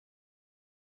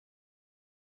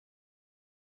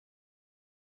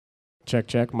Check,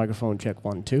 check. Microphone check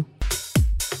 1, 2.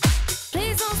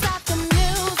 Please don't stop the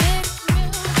music.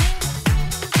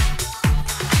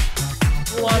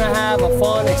 You want to have a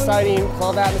fun, exciting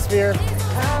club atmosphere?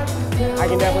 I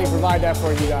can definitely provide that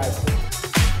for you guys.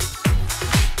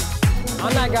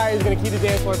 I'm that guy who's going to keep the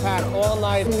dance floor packed all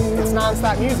night. It's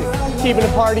non-stop music, keeping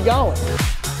the party going.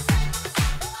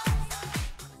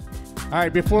 All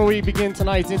right, before we begin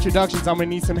tonight's introductions, I'm going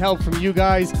to need some help from you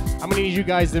guys. I'm going to need you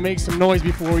guys to make some noise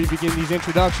before we begin these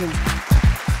introductions.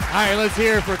 All right, let's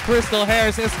hear it for Crystal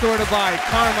Harris, escorted by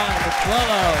Carmine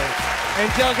McClello.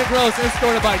 Angelica Gross,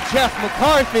 escorted by Jeff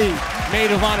McCarthy.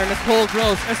 Maid of Honor Nicole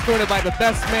Gross, escorted by the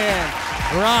best man,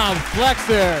 Rob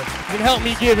Flexer. And help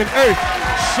me give an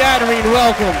earth-shattering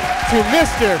welcome to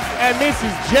Mr. and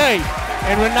Mrs. J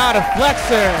and Renata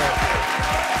Flexer.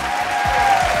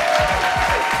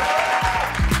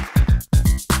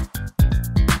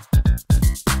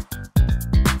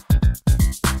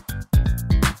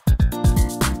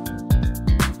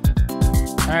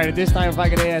 All right, at this time, if I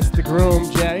could ask the groom,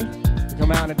 Jay, to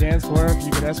come out on the dance floor, if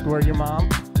you could escort your mom.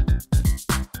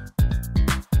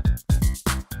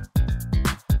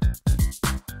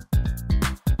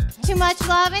 Too much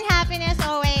love and happiness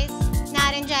always.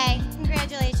 Nat and Jay,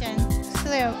 congratulations.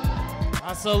 Salute.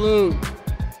 I salute.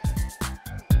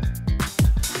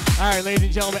 All right, ladies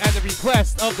and gentlemen, at the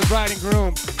request of the bride and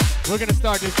groom, we're gonna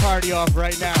start this party off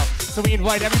right now. So we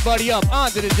invite everybody up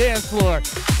onto the dance floor.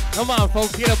 Come on,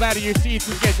 folks, get up out of your seats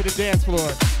and get to the dance floor.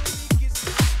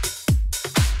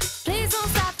 Please don't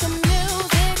stop the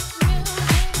music.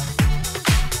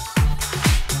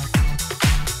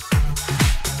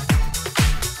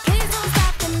 Please don't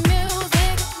stop the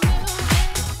music.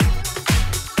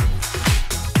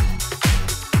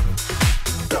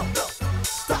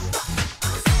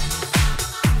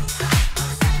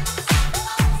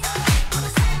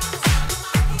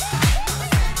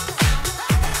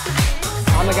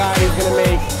 I'm the guy who's gonna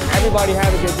make everybody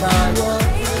have a good time.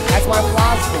 That's my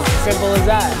philosophy, simple as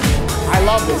that. I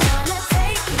love this.